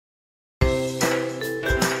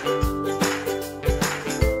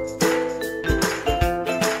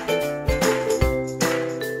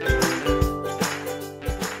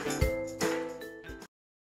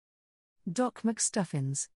Doc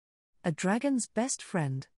McStuffins. A dragon's best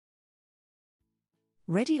friend.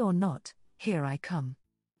 Ready or not, here I come.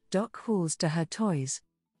 Doc calls to her toys.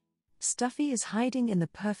 Stuffy is hiding in the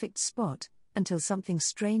perfect spot, until something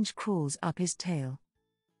strange crawls up his tail.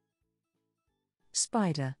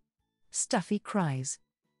 Spider. Stuffy cries.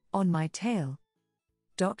 On my tail.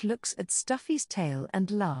 Doc looks at Stuffy's tail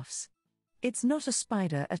and laughs. It's not a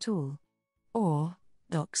spider at all. Or,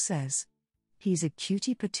 Doc says. He's a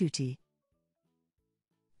cutie patootie.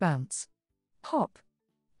 Bounce. Hop.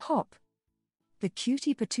 Hop. The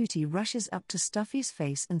cutie patootie rushes up to Stuffy's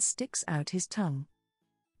face and sticks out his tongue.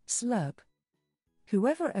 Slurp.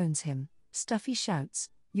 Whoever owns him, Stuffy shouts,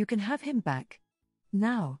 you can have him back.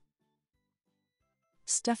 Now.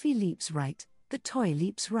 Stuffy leaps right, the toy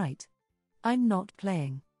leaps right. I'm not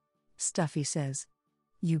playing. Stuffy says.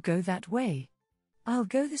 You go that way. I'll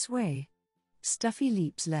go this way. Stuffy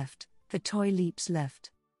leaps left, the toy leaps left.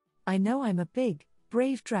 I know I'm a big,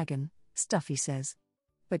 brave dragon, Stuffy says.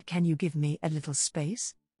 But can you give me a little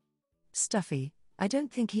space? Stuffy, I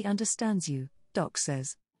don't think he understands you, Doc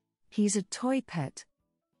says. He's a toy pet.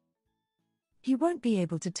 He won't be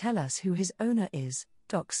able to tell us who his owner is,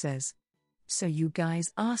 Doc says. So you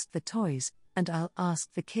guys ask the toys, and I'll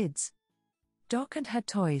ask the kids. Doc and her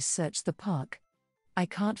toys search the park. I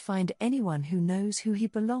can't find anyone who knows who he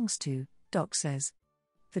belongs to, Doc says.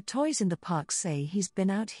 The toys in the park say he's been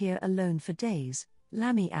out here alone for days,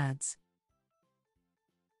 Lammy adds.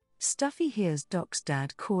 Stuffy hears Doc's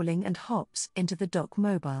dad calling and hops into the Doc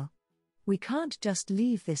mobile. We can't just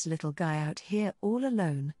leave this little guy out here all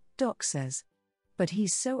alone, Doc says. But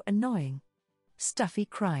he's so annoying. Stuffy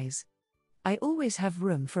cries. I always have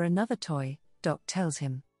room for another toy, Doc tells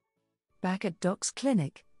him. Back at Doc's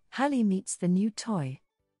clinic, Hallie meets the new toy.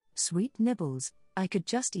 Sweet Nibbles, I could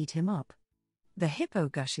just eat him up. The hippo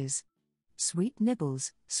gushes. Sweet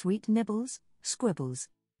Nibbles, Squibbles.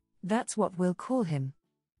 That's what we'll call him.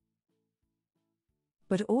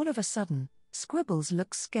 But all of a sudden, Squibbles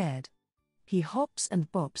looks scared. He hops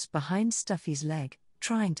and bops behind Stuffy's leg,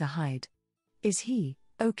 trying to hide. Is he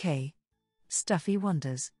okay? Stuffy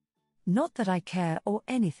wonders. Not that I care or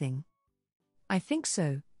anything. I think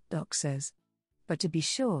so, Doc says. But to be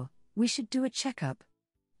sure, we should do a checkup.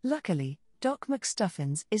 Luckily, Doc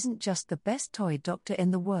McStuffins isn't just the best toy doctor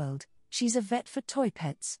in the world, she's a vet for toy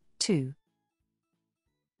pets, too.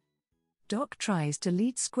 Doc tries to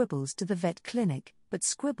lead Squibbles to the vet clinic, but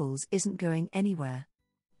Squibbles isn't going anywhere.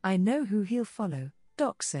 I know who he'll follow,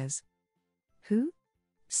 Doc says. Who?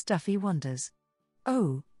 Stuffy wonders.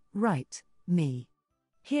 Oh, right, me.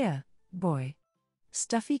 Here, boy.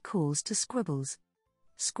 Stuffy calls to Squibbles.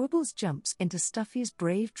 Squibbles jumps into Stuffy's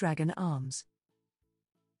brave dragon arms.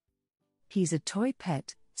 He's a toy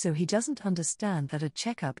pet, so he doesn't understand that a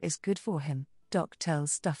checkup is good for him, Doc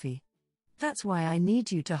tells Stuffy. That's why I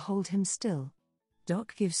need you to hold him still.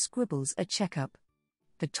 Doc gives Squibbles a checkup.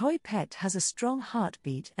 The toy pet has a strong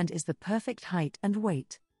heartbeat and is the perfect height and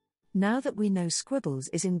weight. Now that we know Squibbles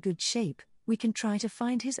is in good shape, we can try to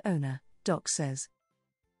find his owner, Doc says.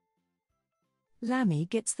 Lammy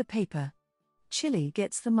gets the paper. Chili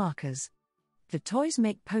gets the markers. The toys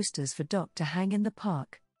make posters for Doc to hang in the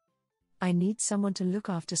park. I need someone to look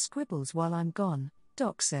after Squibbles while I'm gone,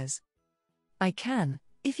 Doc says. I can,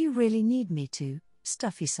 if you really need me to,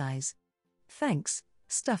 Stuffy sighs. Thanks,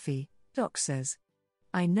 Stuffy, Doc says.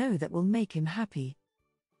 I know that will make him happy.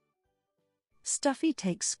 Stuffy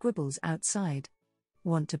takes Squibbles outside.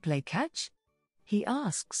 Want to play catch? He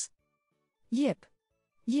asks. Yip.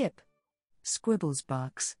 Yip. Squibbles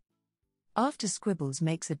barks. After Squibbles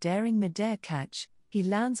makes a daring mid-air catch, he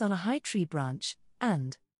lands on a high tree branch,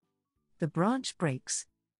 and the branch breaks.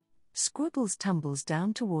 Squibbles tumbles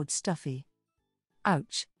down towards Stuffy.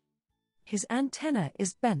 Ouch. His antenna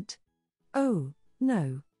is bent. Oh,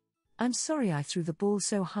 no. I'm sorry I threw the ball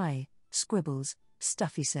so high, Squibbles,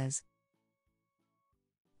 Stuffy says.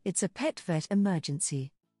 It's a pet vet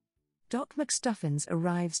emergency. Doc McStuffins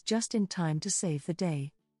arrives just in time to save the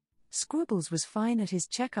day. Squibbles was fine at his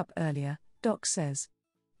checkup earlier, Doc says.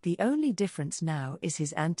 The only difference now is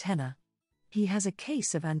his antenna. He has a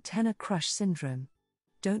case of antenna crush syndrome.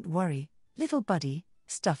 Don't worry, little buddy,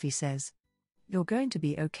 Stuffy says. You're going to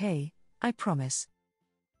be okay, I promise.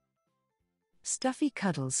 Stuffy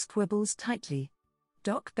cuddles Squibbles tightly.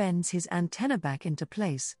 Doc bends his antenna back into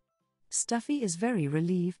place. Stuffy is very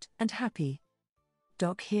relieved and happy.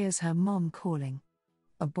 Doc hears her mom calling.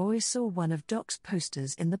 A boy saw one of Doc's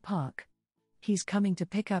posters in the park. He's coming to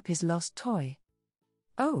pick up his lost toy.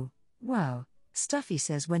 Oh, wow, Stuffy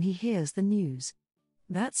says when he hears the news.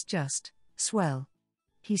 That's just swell.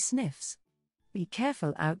 He sniffs. Be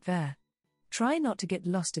careful out there. Try not to get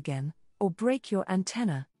lost again, or break your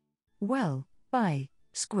antenna. Well, bye,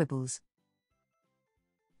 Squibbles.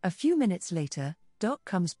 A few minutes later, Doc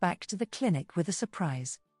comes back to the clinic with a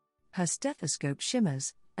surprise. Her stethoscope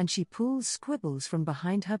shimmers, and she pulls Squibbles from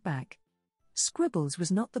behind her back. Squibbles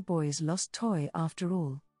was not the boy's lost toy after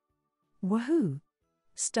all. Woohoo!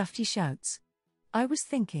 Stuffy shouts. I was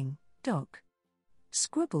thinking, Doc.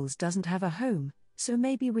 Squibbles doesn't have a home, so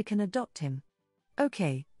maybe we can adopt him.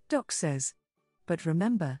 Okay, Doc says. But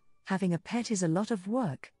remember, having a pet is a lot of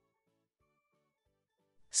work.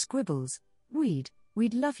 Squibbles,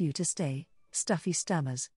 we'd love you to stay, Stuffy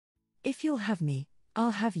stammers. If you'll have me,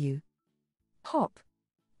 I'll have you. Hop.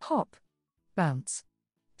 Hop. Bounce.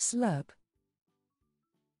 Slurp.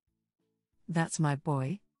 That's my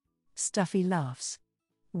boy. Stuffy laughs.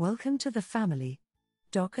 Welcome to the family.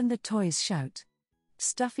 Doc and the toys shout.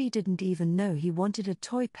 Stuffy didn't even know he wanted a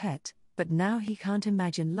toy pet, but now he can't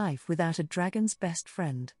imagine life without a dragon's best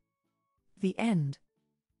friend. The end.